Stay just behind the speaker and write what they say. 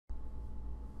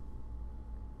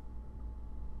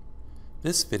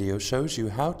This video shows you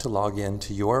how to log in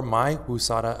to your My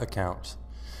WUSATA account.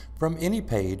 From any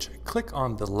page, click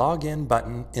on the Login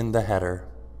button in the header.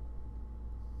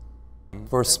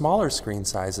 For smaller screen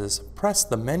sizes, press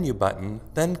the menu button,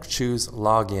 then choose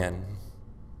Login.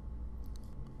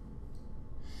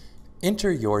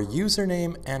 Enter your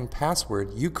username and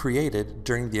password you created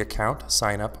during the account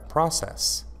sign-up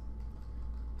process.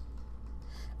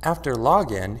 After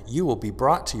login, you will be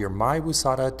brought to your My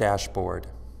WUSATA dashboard.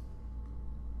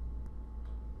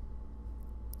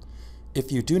 If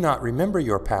you do not remember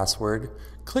your password,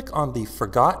 click on the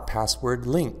Forgot Password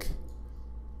link.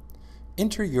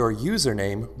 Enter your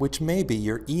username, which may be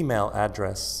your email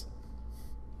address.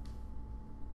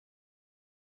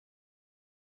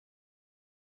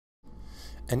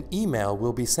 An email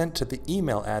will be sent to the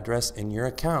email address in your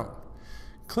account.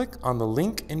 Click on the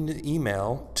link in the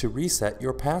email to reset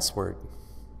your password.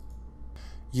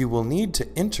 You will need to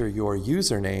enter your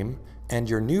username and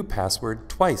your new password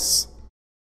twice.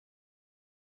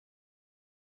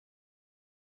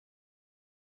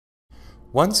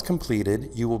 Once completed,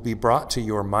 you will be brought to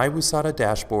your My WUSATA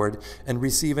dashboard and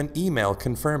receive an email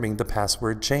confirming the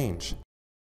password change.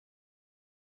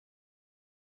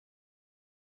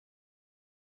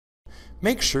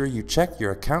 Make sure you check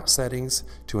your account settings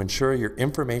to ensure your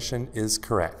information is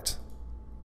correct.